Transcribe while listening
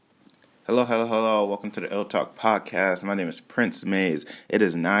Hello, hello, hello. Welcome to the Ill Talk Podcast. My name is Prince Mays. It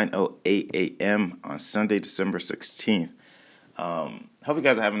is 9:08 a.m. on Sunday, December 16th. Hope you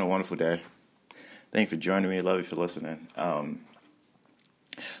guys are having a wonderful day. Thank you for joining me. Love you for listening.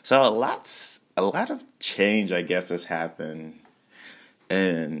 So a lot of change, I guess, has happened.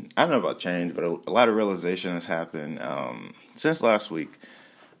 And I don't know about change, but a lot of realization has happened since last week.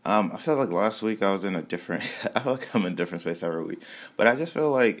 I feel like last week I was in a different. I feel like I'm in a different space every week, but I just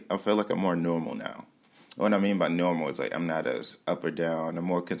feel like I'm more normal now. What I mean by normal is like I'm not as up or down. I'm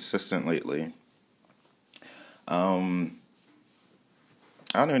more consistent lately. I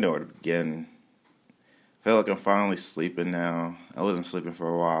don't even know where to begin. I feel like I'm finally sleeping now. I wasn't sleeping for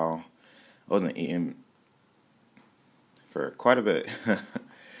a while. I wasn't eating for quite a bit,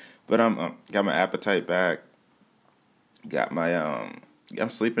 but I'm got my appetite back. Got my I'm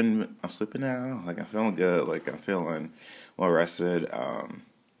sleeping. I'm sleeping now. Like I'm feeling good. Like I'm feeling more rested.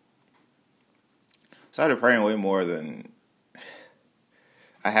 Started praying way more than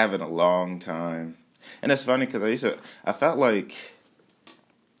I have in a long time, and it's funny because I felt like,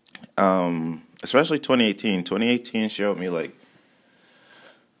 especially 2018. 2018 showed me like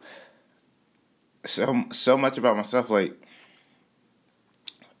so much about myself. Like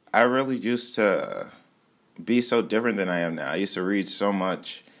I really used to be so different than I am now. I used to read so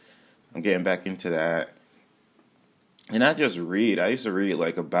much. I'm getting back into that. And not just read. I used to read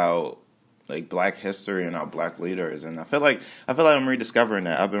like about like black history and our black leaders, and I feel like I'm rediscovering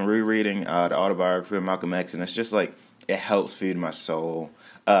that. I've been rereading the autobiography of Malcolm X, and it's just like it helps feed my soul.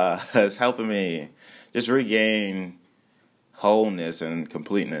 It's helping me just regain wholeness and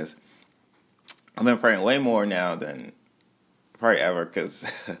completeness. I've been praying way more now than probably ever because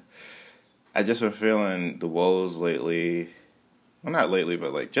I just been feeling the woes lately. Well, not lately,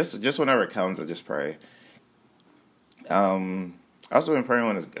 but like just whenever it comes, I just pray. I also been praying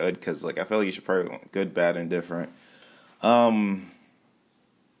when it's good because like I feel like you should pray when good, bad, and different. Whether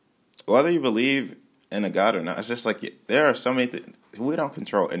you believe in a God or not, it's just like there are so many things we don't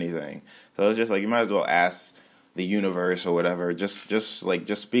control anything. So it's just like you might as well ask the universe or whatever. Just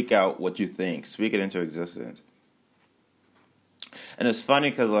speak out what you think, speak it into existence. And it's funny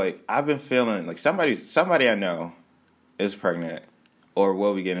because like I've been feeling like somebody I know is pregnant or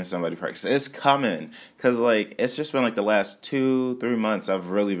will be getting somebody pregnant. It's coming because like it's just been like the last 2-3 months I've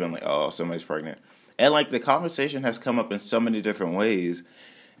really been like, oh, somebody's pregnant, and like the conversation has come up in so many different ways,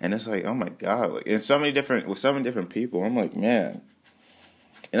 and it's like, oh my god, like with so many different people. I'm like, man,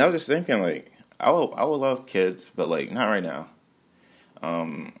 and I was just thinking like I will love kids, but like not right now.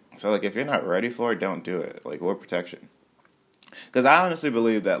 So like if you're not ready for it, don't do it. Like what protection? Because I honestly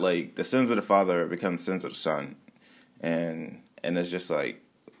believe that like the sins of the father become the sins of the son, and it's just like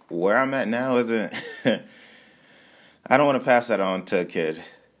where I'm at now isn't. I don't want to pass that on to a kid,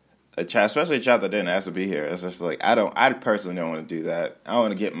 a child, especially a child that didn't ask to be here. It's just like I personally don't want to do that. I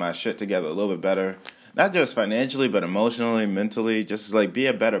want to get my shit together a little bit better, not just financially, but emotionally, mentally. Just like be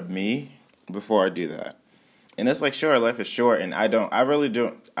a better me before I do that. And it's like sure, life is short, and I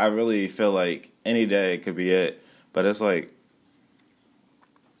really feel like any day could be it, but it's like.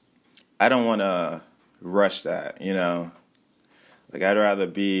 I don't want to rush that, you know. Like I'd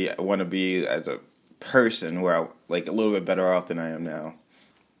rather want to be as a person where I like a little bit better off than I am now.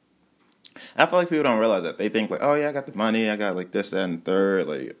 I feel like people don't realize that. They think like, oh yeah, I got the money, I got like this, that, and third,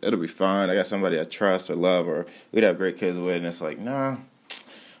 like it'll be fine. I got somebody I trust or love, or we'd have great kids with. And it's like, nah.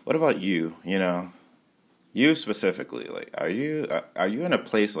 What about you? You know, you specifically. Like, are you in a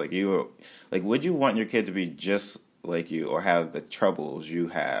place like you? Like, would you want your kid to be just like you, or have the troubles you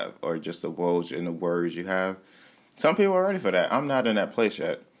have, or just the woes and the worries you have? Some people are ready for that. I'm not in that place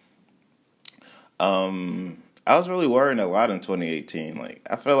yet. I was really worrying a lot in 2018. Like,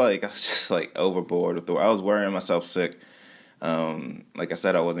 I feel like I was just like overboard with I was worrying myself sick. Like I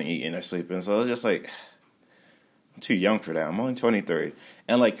said, I wasn't eating or sleeping, so it was just like I'm too young for that. I'm only 23,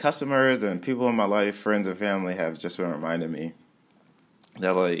 and like customers and people in my life, friends and family, have just been reminding me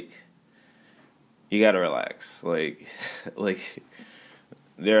that like. You gotta relax. Like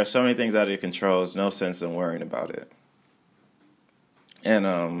there are so many things out of your control. There's no sense in worrying about it.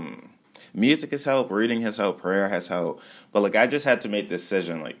 And music has helped, reading has helped, prayer has helped. But like I just had to make the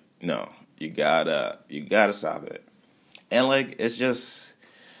decision. Like no, you gotta stop it. And like it's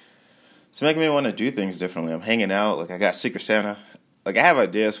making me want to do things differently. I'm hanging out. Like I got Secret Santa. Like I have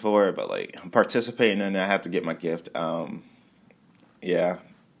ideas for it, but like I'm participating in it. I have to get my gift. Yeah.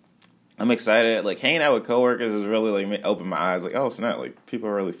 I'm excited. Like hanging out with coworkers is really like opened my eyes. Like, oh snap! Like people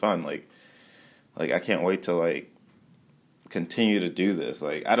are really fun. Like I can't wait to like continue to do this.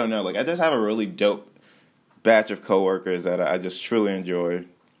 Like I don't know. Like I just have a really dope batch of coworkers that I just truly enjoy.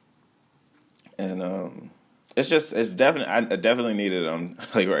 And it's definitely, I definitely needed them,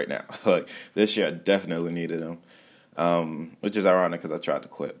 like, right now. Like, this year I definitely needed them. Which is ironic because I tried to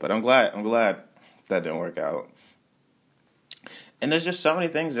quit. But I'm glad that didn't work out. And there's just so many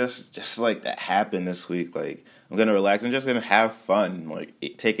things just like that happened this week. Like, I'm going to relax. I'm just going to have fun. Like,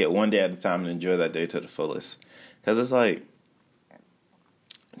 take it one day at a time and enjoy that day to the fullest. Because it's like,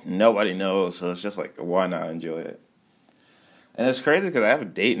 nobody knows. So it's just like, why not enjoy it? And it's crazy because I have a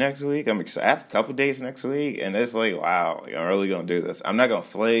date next week. I'm excited. I have a couple dates next week. And it's like, wow, like, I'm really going to do this. I'm not going to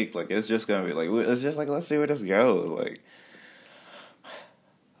flake. Like, it's just going to be like, it's just like, let's see where this goes. Like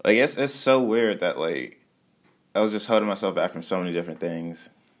it's so weird that, like, I was just holding myself back from so many different things.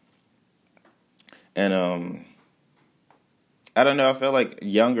 And, I don't know, I feel like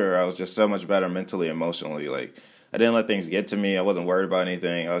younger, I was just so much better mentally, emotionally. Like, I didn't let things get to me. I wasn't worried about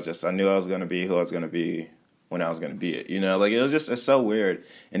anything. I knew I was going to be who I was going to be when I was going to be it. You know, like, it's so weird.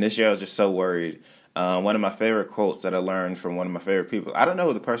 And this year I was just so worried. One of my favorite quotes that I learned from one of my favorite people, I don't know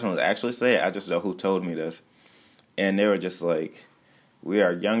who the person was actually saying, I just know who told me this. And they were just like, we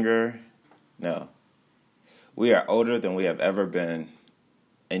are older than we have ever been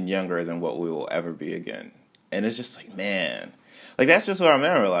and younger than what we will ever be again. And it's just like, man, like, that's just where I'm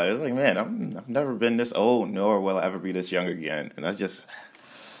at in life. It's like, man, I've never been this old, nor will I ever be this young again. And it just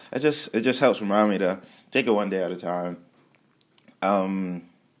helps remind me to take it one day at a time. And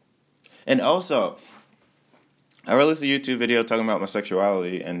also, I released a YouTube video talking about my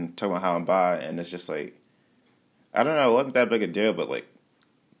sexuality and talking about how I'm bi, and it's just like, I don't know, it wasn't that big a deal, but, like,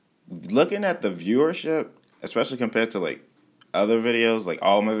 looking at the viewership, especially compared to, like, other videos, like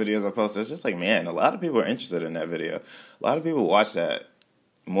all my videos I posted, it's just like, man, a lot of people are interested in that video. A lot of people watch that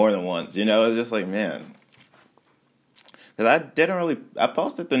more than once, you know? It's just like, man. Because I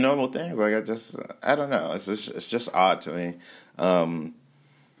posted the normal things. Like, I don't know. It's just odd to me. And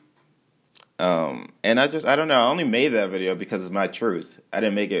I don't know. I only made that video because it's my truth. I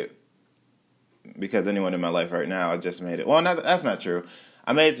didn't make it because anyone in my life right now. I just made it. Well, that's not true.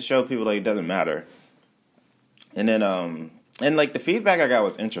 I made it to show people, like, it doesn't matter. And then, and, like, the feedback I got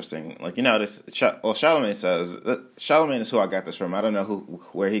was interesting. Like, you know, Charlamagne says, Charlamagne is who I got this from. I don't know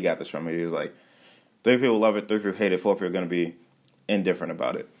where he got this from. He was like, 3 people love it, 3 people hate it, 4 people are going to be indifferent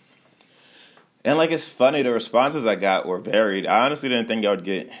about it. And, like, it's funny, the responses I got were varied. I honestly didn't think I would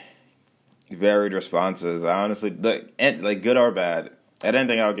get varied responses. I honestly, like, good or bad, I didn't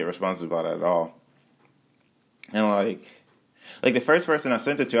think I would get responses about it at all. And, like the first person I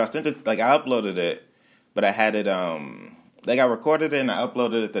sent it to, I uploaded it, but I had it, like, I recorded it and I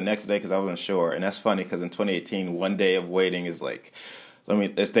uploaded it the next day because I wasn't sure. And that's funny because in 2018, 1 day of waiting is like,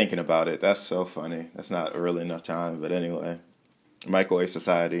 it's thinking about it. That's so funny. That's not really enough time. But anyway, microwave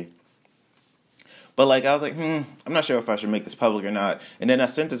society. But, like, I was like, I'm not sure if I should make this public or not. And then I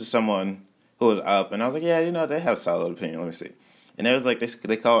sent it to someone who was up, and I was like, yeah, you know, they have a solid opinion. Let me see. And it was like,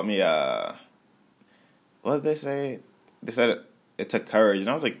 they called me, what did they say? They said it took courage. And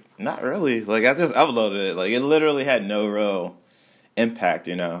I was like, not really. Like, I just uploaded it. Like, it literally had no real impact,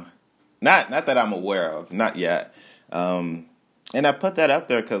 you know. Not that I'm aware of. Not yet. And I put that out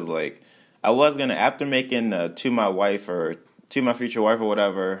there because, like, I was going to, after making To My Wife or To My Future Wife or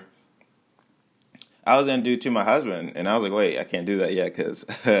whatever, I was going to do To My Husband. And I was like, wait, I can't do that yet because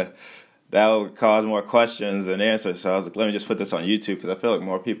that would cause more questions than answers. So I was like, let me just put this on YouTube because I feel like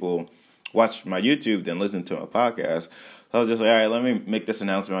more people watch my YouTube than listen to my podcast. So I was just like, all right, let me make this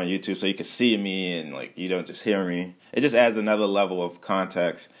announcement on YouTube so you can see me and, like, you don't just hear me. It just adds another level of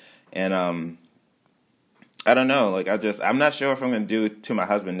context. And I don't know. Like, I'm not sure if I'm going to do To My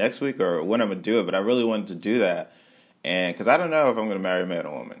Husband next week or when I'm going to do it, but I really wanted to do that. And because I don't know if I'm going to marry a man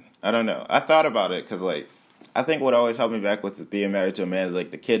or woman. I don't know. I thought about it because, like, I think what always held me back with being married to a man is,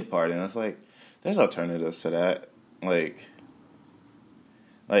 like, the kid part. And it's like, there's alternatives to that. Like,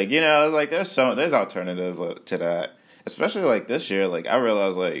 you know, it's like there's alternatives to that. Especially, like, this year, like, I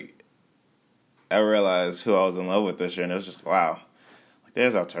realized who I was in love with this year, and it was just, wow. Like,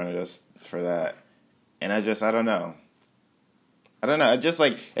 there's alternatives for that. And I don't know.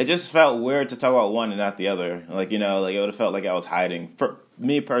 It just felt weird to talk about one and not the other. Like, you know, like, it would have felt like I was hiding. For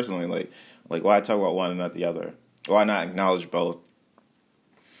me personally, like why talk about one and not the other? Why not acknowledge both?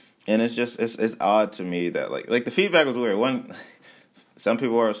 And it's just, it's odd to me that, like, the feedback was weird. Some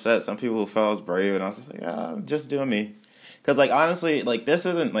people were upset. Some people felt I was brave. And I was just like, I'm just doing me. Because, like, honestly, like, this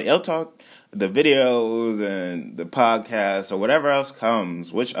isn't, like, Ill Talk, the videos and the podcast or whatever else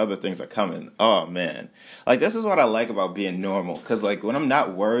comes, which other things are coming? Oh, man. Like, this is what I like about being normal. Because, like, when I'm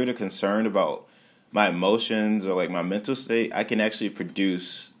not worried or concerned about my emotions or, like, my mental state, I can actually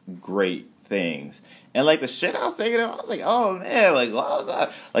produce great things. And like the shit I was thinking of, I was like, oh man, like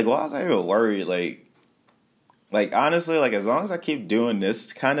why was I even worried? Like honestly, like as long as I keep doing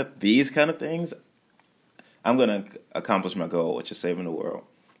these kind of things, I'm gonna accomplish my goal, which is saving the world.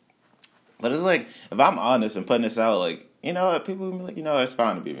 But it's like, if I'm honest and putting this out, like, people will be like, it's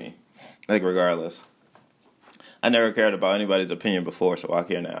fine to be me. Like, regardless. I never cared about anybody's opinion before, so why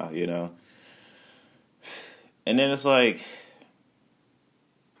care now, And then it's like,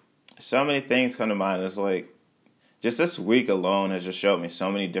 so many things come to mind. It's like, just this week alone has just showed me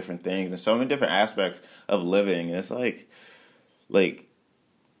so many different things and so many different aspects of living. And it's like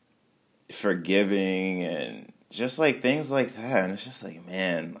forgiving and just like things like that. And it's just like,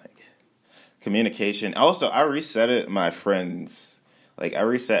 man, like communication. Also, I reset my friends. Like I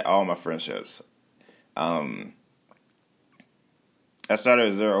reset all my friendships. I started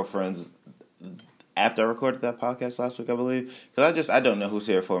with 0 friends after I recorded that podcast last week, I believe. Because I don't know who's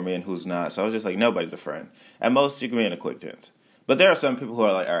here for me and who's not. So I was just like, nobody's a friend. At most, you can be in a quick tense. But there are some people who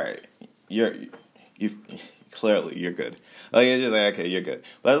are like, all right, clearly, you're good. Like, it's just like, okay, you're good.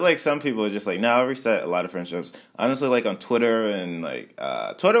 But it's like some people are just like, no, I reset a lot of friendships. Honestly, like on Twitter and like,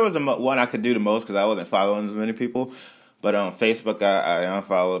 Twitter was the one I could do the most because I wasn't following as many people. But on Facebook, I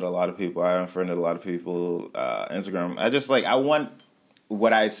unfollowed a lot of people. I unfriended a lot of people. Instagram, I want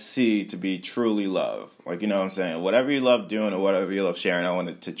what I see to be truly love. Like, you know what I'm saying? Whatever you love doing or whatever you love sharing, I want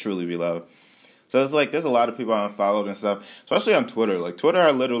it to truly be love. So it's like, there's a lot of people I unfollowed and stuff. Especially on Twitter. Like, Twitter,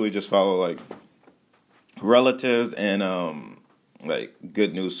 I literally just follow, like, relatives and, like,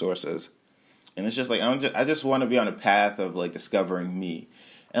 good news sources. And it's just like, I just want to be on a path of, like, discovering me.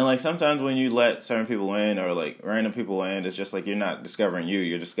 And, like, sometimes when you let certain people in or, like, random people in, it's just like you're not discovering you.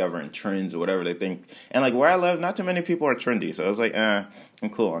 You're discovering trends or whatever they think. And, like, where I live, not too many people are trendy. So it's like, I'm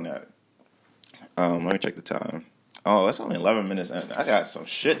cool on that. Let me check the time. Oh, it's only 11 minutes in. I got some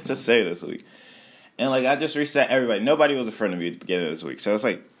shit to say this week. And, like, I just reset everybody. Nobody was a friend of me at the beginning of this week. So it's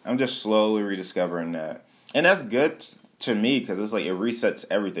like, I'm just slowly rediscovering that. And that's good to me because it's like it resets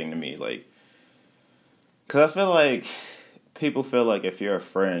everything to me. Like, because I feel like people feel like if you're a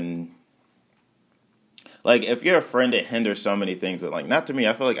friend, it hinders so many things. But, like, not to me.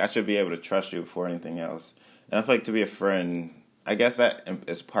 I feel like I should be able to trust you before anything else. And I feel like to be a friend, I guess that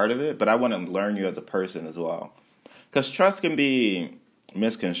is part of it. But I want to learn you as a person as well. Because trust can be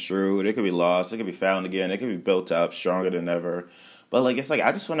misconstrued. It could be lost. It could be found again. It could be built up stronger than ever. But, like, it's like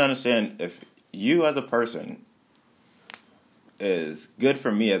I just want to understand if you as a person is good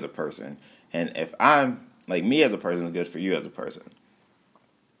for me as a person. And if I'm, like, me as a person is good for you as a person.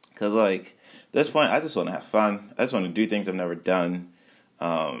 Because, like, at this point, I just want to have fun. I just want to do things I've never done.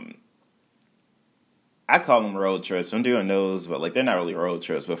 I call them road trips. I'm doing those, but, like, they're not really road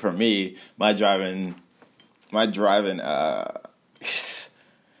trips. But for me, my driving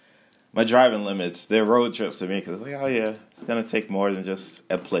limits, they're road trips to me. Because it's like, oh, yeah, it's going to take more than just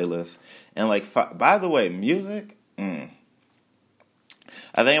a playlist. And, like, by the way, music,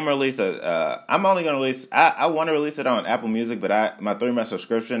 I think I'm going to release I'm only going to release, I want to release it on Apple Music, but my 3-month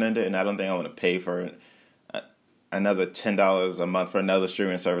subscription ended, and I don't think I want to pay for another $10 a month for another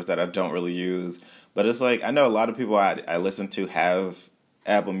streaming service that I don't really use. But it's like, I know a lot of people I listen to have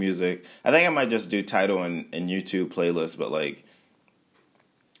Apple Music. I think I might just do Tidal and YouTube playlists, but, like,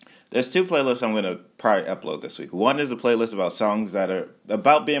 there's 2 playlists I'm going to probably upload this week. One is a playlist about songs that are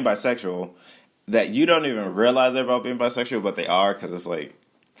about being bisexual, that you don't even realize they're about being bisexual, but they are, because it's like,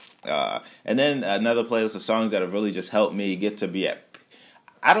 and then another playlist of songs that have really just helped me get to be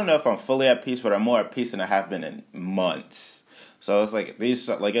I don't know if I'm fully at peace, but I'm more at peace than I have been in months. So it's like,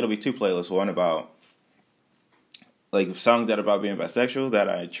 it'll be 2 playlists, one about, like, songs that are about being bisexual that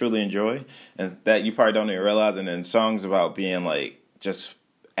I truly enjoy, and that you probably don't even realize, and then songs about being, like, just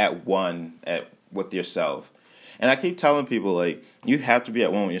at one with yourself. And I keep telling people, like, you have to be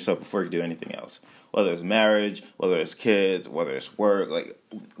at one with yourself before you do anything else. Whether it's marriage, whether it's kids, whether it's work, like,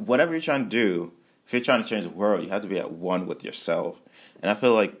 whatever you're trying to do, if you're trying to change the world, you have to be at one with yourself. And I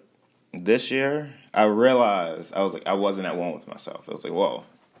feel like this year, I realized, I wasn't at one with myself. I was like, whoa.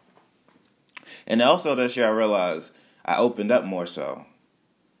 And also this year, I realized I opened up more so.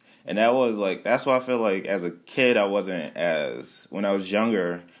 And that was, like, that's why I feel like as a kid, I wasn't when I was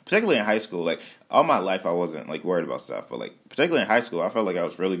younger, particularly in high school, like, all my life I wasn't, like, worried about stuff. But, like, particularly in high school, I felt like I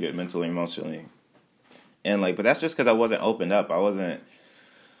was really good mentally, emotionally. And, like, but that's just because I wasn't opened up. I wasn't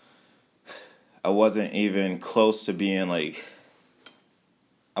even close to being, like,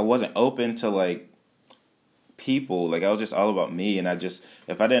 I wasn't open to, like, people. Like, I was just all about me. And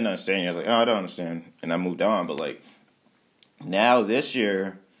if I didn't understand, I was like, oh, I don't understand. And I moved on. But, like, now this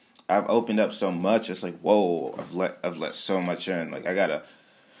year, I've opened up so much. It's like, whoa, I've let so much in. Like, I gotta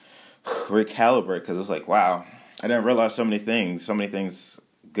recalibrate, because it's like, wow, I didn't realize so many things,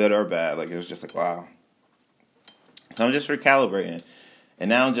 good or bad. Like, it was just like, wow. So I'm just recalibrating. And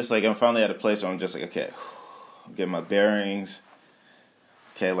now I'm finally at a place where I'm just like, okay, I'm getting my bearings.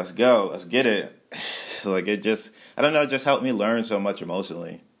 Okay, let's go. Let's get it. Like, it just, I don't know, it just helped me learn so much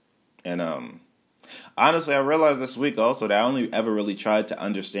emotionally. And honestly, I realized this week also that I only ever really tried to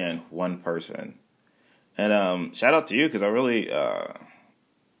understand one person. And shout out to you, because I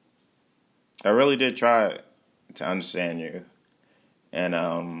really did try to understand you.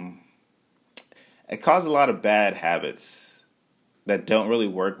 And it caused a lot of bad habits that don't really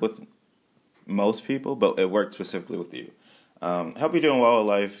work with most people, but it worked specifically with you. Hope you're doing well in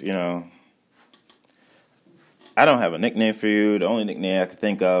life. I don't have a nickname for you. The only nickname I can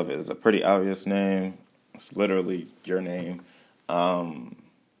think of is a pretty obvious name. It's literally your name. I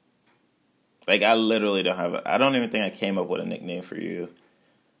literally don't have I don't even think I came up with a nickname for you.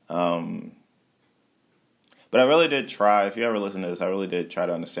 But I really did try. If you ever listen to this, I really did try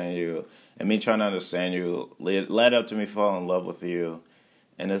to understand you. And me trying to understand you led up to me falling in love with you.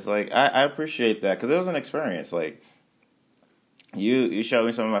 And it's like, I appreciate that, because it was an experience. Like, you showed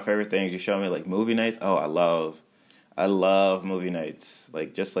me some of my favorite things. You showed me, like, movie nights. Oh, I love movie nights.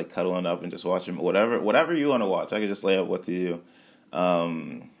 Like, just, like, cuddling up and just watching whatever you want to watch. I could just lay up with you.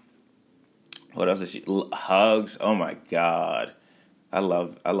 What else is hugs. Oh, my God. I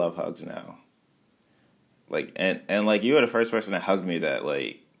love hugs now. Like, and like, you were the first person that hugged me that,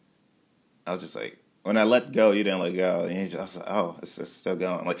 like, I was just like, when I let go, you didn't let go. And you just, oh, it's just still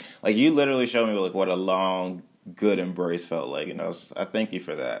going. Like you literally showed me, like, what a long, good embrace felt like. And I thank you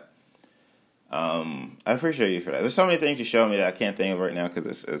for that. I appreciate you for that. There's so many things you showed me that I can't think of right now,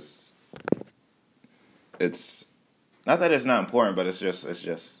 because it's not that it's not important, but it's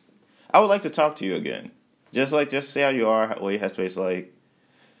just, I would like to talk to you again. Just see how you are, what your headspace like.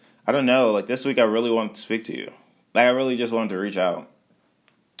 I don't know. Like, this week, I really wanted to speak to you. Like, I really just wanted to reach out.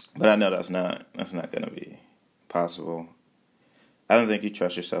 But I know that's not going to be possible. I don't think you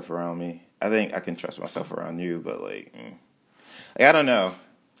trust yourself around me. I think I can trust myself around you, but, like, I don't know.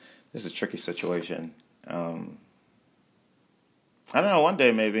 This is a tricky situation. I don't know. One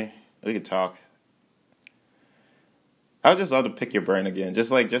day, maybe, we could talk. I would just love to pick your brain again. Just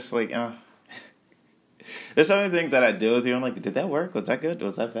like, there's so many things that I do with you. I'm like, did that work? Was that good?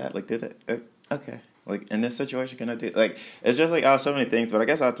 Was that bad? Like, did it? Okay. Like, in this situation, can I do? Like, it's just like, so many things. But I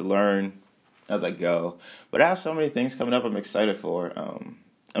guess I have to learn as I go. But I have so many things coming up I'm excited for.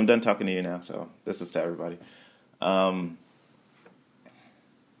 I'm done talking to you now, so this is to everybody. I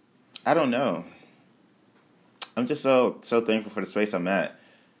don't know. I'm just so thankful for the space I'm at.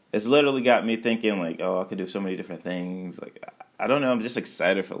 It's literally got me thinking, like, oh, I could do so many different things. Like, I don't know. I'm just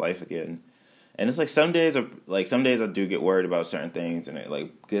excited for life again. And it's like some days I do get worried about certain things, and it,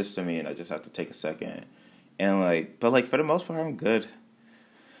 like, gets to me, and I just have to take a second. And, like, but, like, for the most part, I'm good.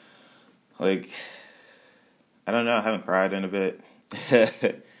 Like, I don't know. I haven't cried in a bit.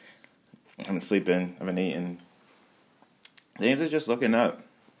 I've been sleeping. I've been eating. Things are just looking up.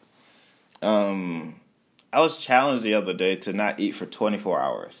 I was challenged the other day to not eat for 24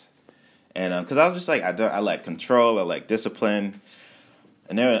 hours. And, because I was just like, I like control, I like discipline.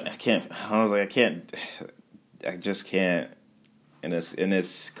 And then I just can't. And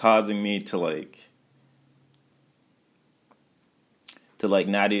it's causing me to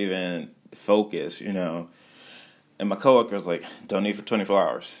not even focus, And my coworker was like, don't eat for 24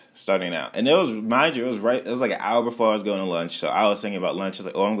 hours starting out. And it was like an hour before I was going to lunch. So I was thinking about lunch. I was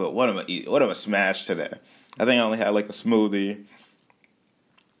like, oh, what am I eat? What am I smash today? I think I only had like a smoothie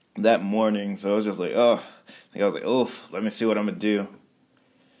that morning. So I was just like, oh, I was like, oof, let me see what I'm going to do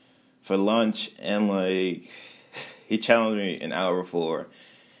for lunch. And like, he challenged me an hour before,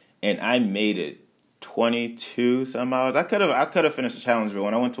 and I made it 22 some hours. I could have finished the challenge, but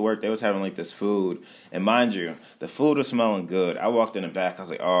when I went to work, they was having like this food, and mind you, the food was smelling good. I walked in the back. I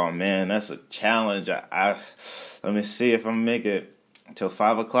was like, oh man, that's a challenge. I let me see if I can make it until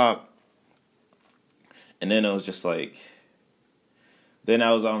 5:00. And then it was just like, then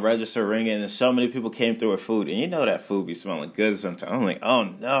I was on register ringing, and so many people came through with food, and that food be smelling good sometimes. I'm like,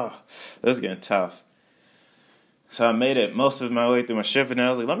 oh no, this is getting tough. So I made it most of my way through my shift, and I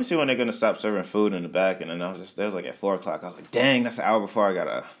was like, let me see when they're going to stop serving food in the back. And then there was like at 4:00. I was like, dang, that's an hour before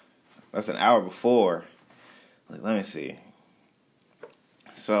that's an hour before. Like, let me see.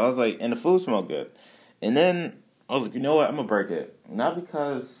 So I was like, and the food smelled good. And then I was like, you know what, I'm going to break it. Not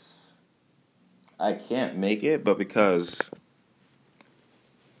because I can't make it, but because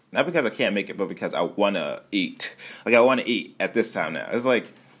I can't make it, but because I want to eat. Like, I want to eat at this time now. It's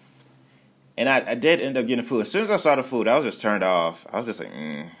like, and I did end up getting food. As soon as I saw the food, I was just turned off. I was just like,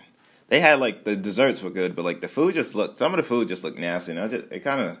 they had like the desserts were good, but like the food just looked. Some of the food just looked nasty, and it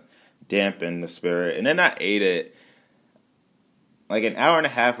kind of dampened the spirit. And then I ate it like an hour and a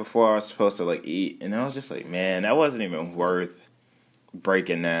half before I was supposed to like eat, and I was just like, man, that wasn't even worth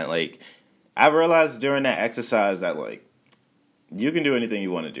breaking that. Like, I realized during that exercise that like you can do anything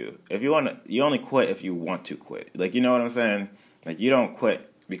you want to do. If you want to, you only quit if you want to quit. Like, you know what I'm saying? Like, you don't quit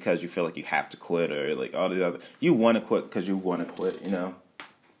because you feel like you have to quit or like all these other. You want to quit because you want to quit. You know.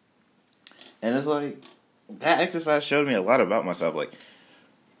 And it's like that exercise showed me a lot about myself. Like,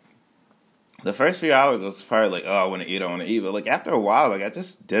 the first few hours was probably like, oh, I want to eat. But like after a while, like I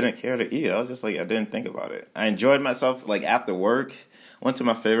just didn't care to eat. I was just like, I didn't think about it. I enjoyed myself. Like after work, went to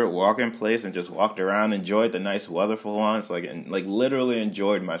my favorite walking place and just walked around, enjoyed the nice weather for once, like and like literally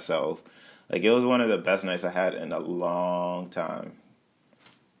enjoyed myself. Like it was one of the best nights I had in a long time.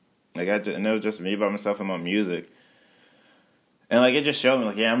 Like and it was just me by myself and my music. And, like, it just showed me,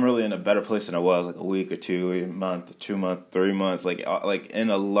 like, yeah, I'm really in a better place than I was, like, a week or two, a month, 2 months, 3 months, like, in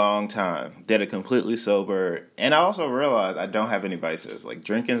a long time. Did it completely sober. And I also realized I don't have any vices. Like,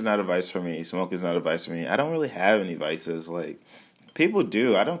 drinking's not a vice for me. Smoking's not a vice for me. I don't really have any vices. Like, people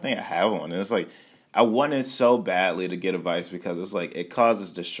do. I don't think I have one. And it's like, I wanted so badly to get a vice because it's like, it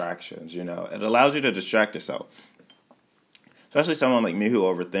causes distractions, you know. It allows you to distract yourself. Especially someone like me who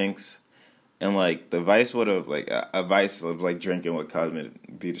overthinks. And, like, the vice would have, like, a vice of, like, drinking would cause me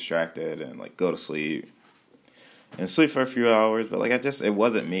to be distracted and, like, go to sleep. And sleep for a few hours. But, like, it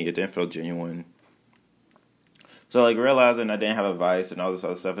wasn't me. It didn't feel genuine. So, like, realizing I didn't have a vice and all this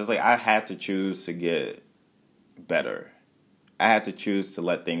other stuff, it's like I had to choose to get better. I had to choose to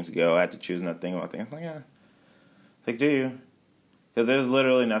let things go. I had to choose not to think about things. It's like, yeah. Like, do you? Because there's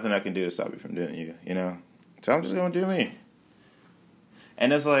literally nothing I can do to stop you from doing you, you know? So I'm just going to do me.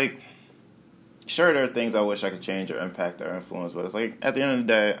 And it's like... Sure, there are things I wish I could change or impact or influence, but it's like, at the end of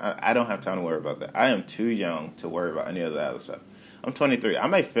the day, I don't have time to worry about that. I am too young to worry about any of that other stuff. I'm 23. I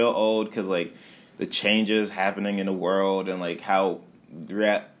may feel old because, like, the changes happening in the world and, like, how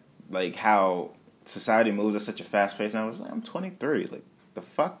society moves at such a fast pace. And I was like, I'm 23. Like, the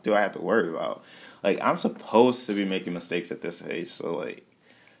fuck do I have to worry about? Like, I'm supposed to be making mistakes at this age, so, like,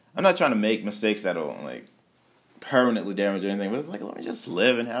 I'm not trying to make mistakes that'll, like, permanently damage anything, but it's like, let me just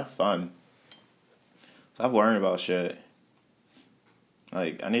live and have fun. Stop worrying about shit.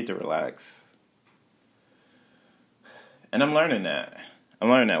 Like, I need to relax. And I'm learning that.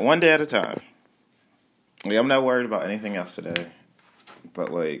 One day at a time. Like, I'm not worried about anything else today. But,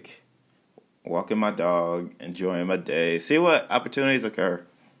 like, walking my dog, enjoying my day, see what opportunities occur.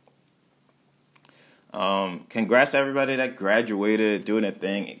 Congrats to everybody that graduated, doing their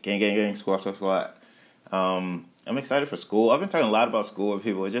thing, gang, squat. I'm excited for school. I've been talking a lot about school with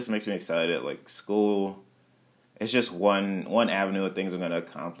people. It just makes me excited. Like, school, it's just one avenue of things I'm going to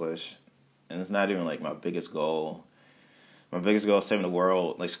accomplish. And it's not even, like, my biggest goal. My biggest goal is saving the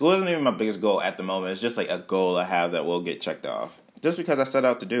world. Like, school isn't even my biggest goal at the moment. It's just, like, a goal I have that will get checked off. Just because I set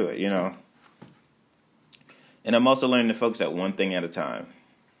out to do it, you know. And I'm also learning to focus at one thing at a time.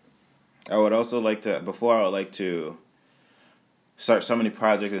 I would like to start so many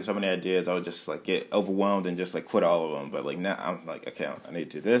projects and so many ideas, I would just, like, get overwhelmed and just, like, quit all of them. But, like, now I'm like, okay, I need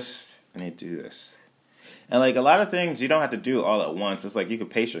to do this. I need to do this. And, like, a lot of things you don't have to do all at once. It's like you can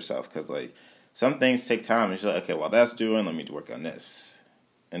pace yourself because, like, some things take time. It's like, okay, while that's doing, let me work on this.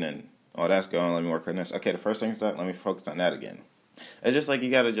 And then, while that's going, let me work on this. Okay, the first thing's done, let me focus on that again. It's just like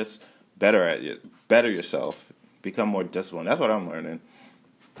you got to just better yourself, become more disciplined. That's what I'm learning.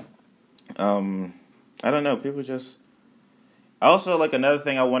 I don't know, people just... Also, like, another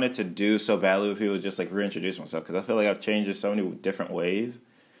thing I wanted to do so badly with people was just, like, reintroduce myself. Because I feel like I've changed in so many different ways.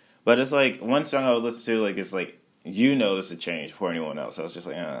 But it's, like, one song I was listening to, like, it's, like, you notice a change before anyone else. So I was just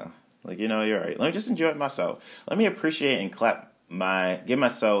like, like, you know, you're right. Let me just enjoy it myself. Let me appreciate and give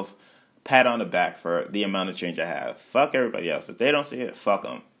myself a pat on the back for the amount of change I have. Fuck everybody else. If they don't see it, fuck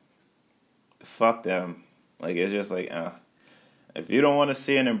them. Fuck them. Like, it's just like, if you don't want to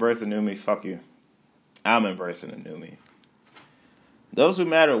see and embrace the new me, fuck you. I'm embracing the new me. Those who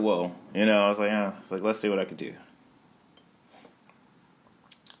matter will. You know, I was like, it's like, let's see what I could do.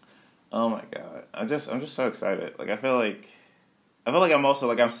 Oh my god. I'm just so excited. Like, I feel like I'm also,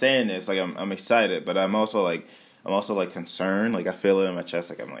 like, I'm saying this, like, I'm excited, but I'm also concerned. Like, I feel it in my chest,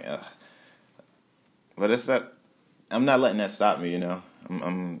 like, I'm like, ugh. But it's that, I'm not letting that stop me, you know?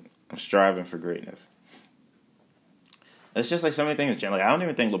 I'm striving for greatness. It's just, like, so many things change. Like, I don't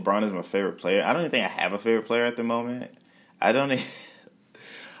even think LeBron is my favorite player. I don't even think I have a favorite player at the moment. I don't even...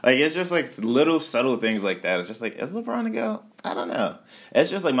 Like, it's just, like, little subtle things like that. It's just, like, is LeBron a GOAT? I don't know.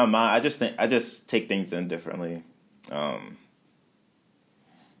 It's just, like, my mind. I just take things in differently.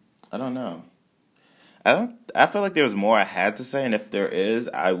 I don't know. I feel like there was more I had to say, and if there is,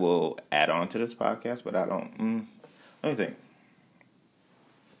 I will add on to this podcast. But I don't. Let me think.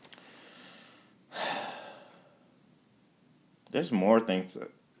 There's more things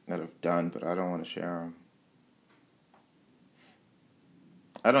that I've done, but I don't want to share them.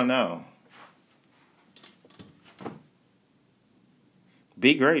 I don't know.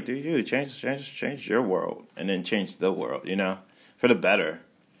 Be great, do you? Change your world, and then change the world. For the better.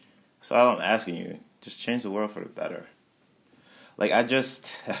 That's all I'm asking you. Just change the world for the better. Like I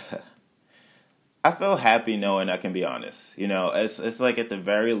feel happy knowing I can be honest. It's like at the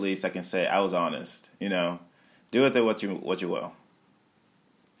very least I can say I was honest. Do with it what you will.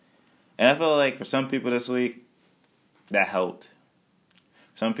 And I feel like for some people this week, that helped.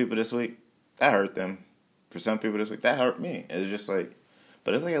 Some people this week, that hurt them. For some people this week, that hurt me. It's just like,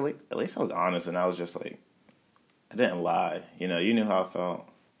 but it's like at least I was honest, and I was just like, I didn't lie. You knew how I felt.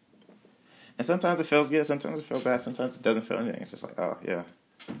 And sometimes it feels good, sometimes it feels bad, sometimes it doesn't feel anything. It's just like, oh, yeah.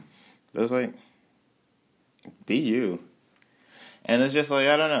 But it's like, be you. And it's just like,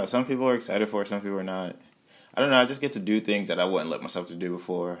 I don't know. Some people are excited for it, some people are not. I don't know, I just get to do things that I wouldn't let myself to do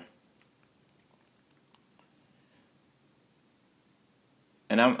before.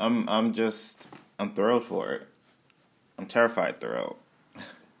 And I'm thrilled for it. I'm terrified thrilled.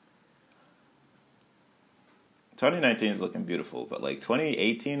 2019 is looking beautiful, but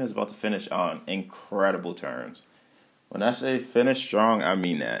 2018 is about to finish on incredible terms. When I say finish strong, I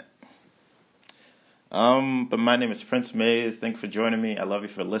mean that. But my name is Prince Mays. Thank you for joining me. I love you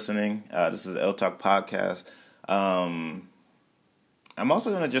for listening. This is the Ill Talk Podcast. I'm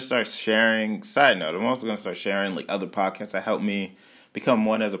also going to just start sharing, side note, I'm also going to start sharing other podcasts that help me become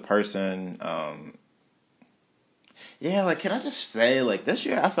one as a person. Can I just say, this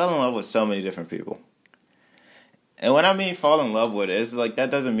year I fell in love with so many different people. And when I mean fall in love with it, it's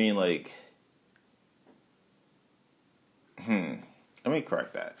that doesn't mean let me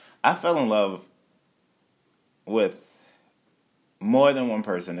correct that. I fell in love with more than one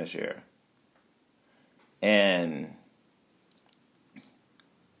person this year. And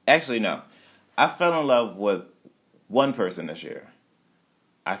actually, no. I fell in love with one person this year.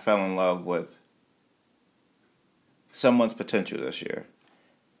 I fell in love with someone's potential this year.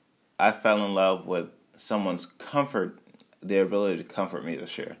 I fell in love with someone's comfort, their ability to comfort me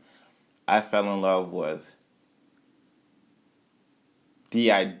this year. I fell in love with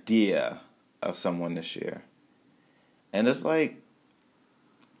the idea of someone this year. And it's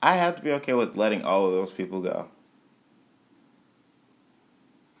I have to be okay with letting all of those people go.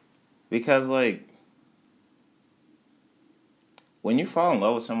 Because, when you fall in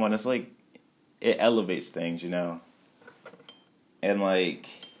love with someone, it's it elevates things, And,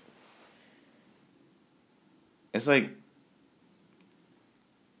 it's if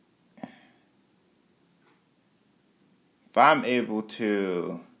I'm able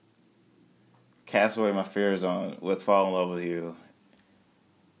to cast away my fears with fall in love with you,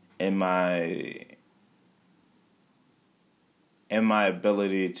 and my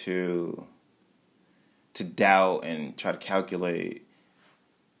ability to doubt and try to calculate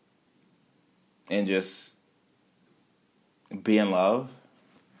and just be in love,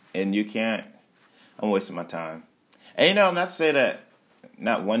 and you can't, I'm wasting my time. And not to say that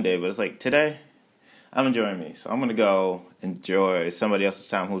not one day, but it's today I'm enjoying me, so I'm going to go enjoy somebody else's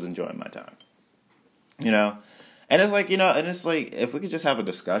time who's enjoying my time. And it's and it's if we could just have a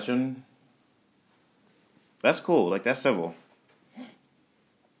discussion, that's cool, that's civil.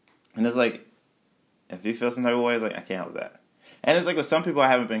 And it's if you feel some type of way, it's I can't help that. And it's with some people I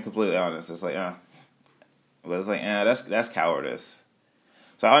haven't been completely honest. It's but it's that's cowardice.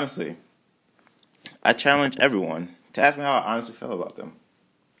 So honestly, I challenge everyone to ask me how I honestly feel about them.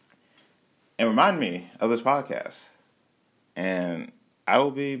 And remind me of this podcast. And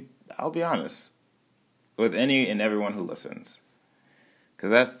I'll be honest with any and everyone who listens.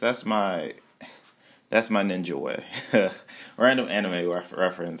 Because that's my ninja way. Random anime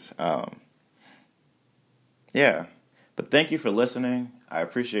reference. Yeah. But thank you for listening. I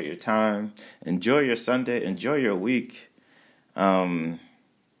appreciate your time. Enjoy your Sunday. Enjoy your week. No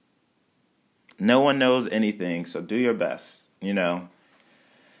one knows anything, so do your best,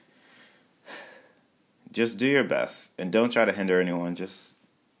 Just do your best, and don't try to hinder anyone. Just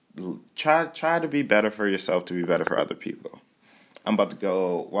try to be better for yourself, to be better for other people. I'm about to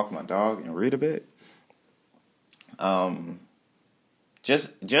go walk my dog and read a bit.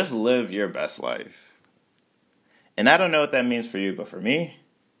 Just live your best life. And I don't know what that means for you, but for me,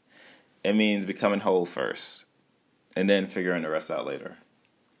 it means becoming whole first, and then figuring the rest out later.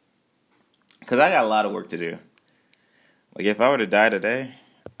 Because I got a lot of work to do. If I were to die today,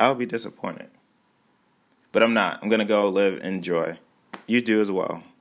 I would be disappointed. But I'm not. I'm going to go live, enjoy. You do as well.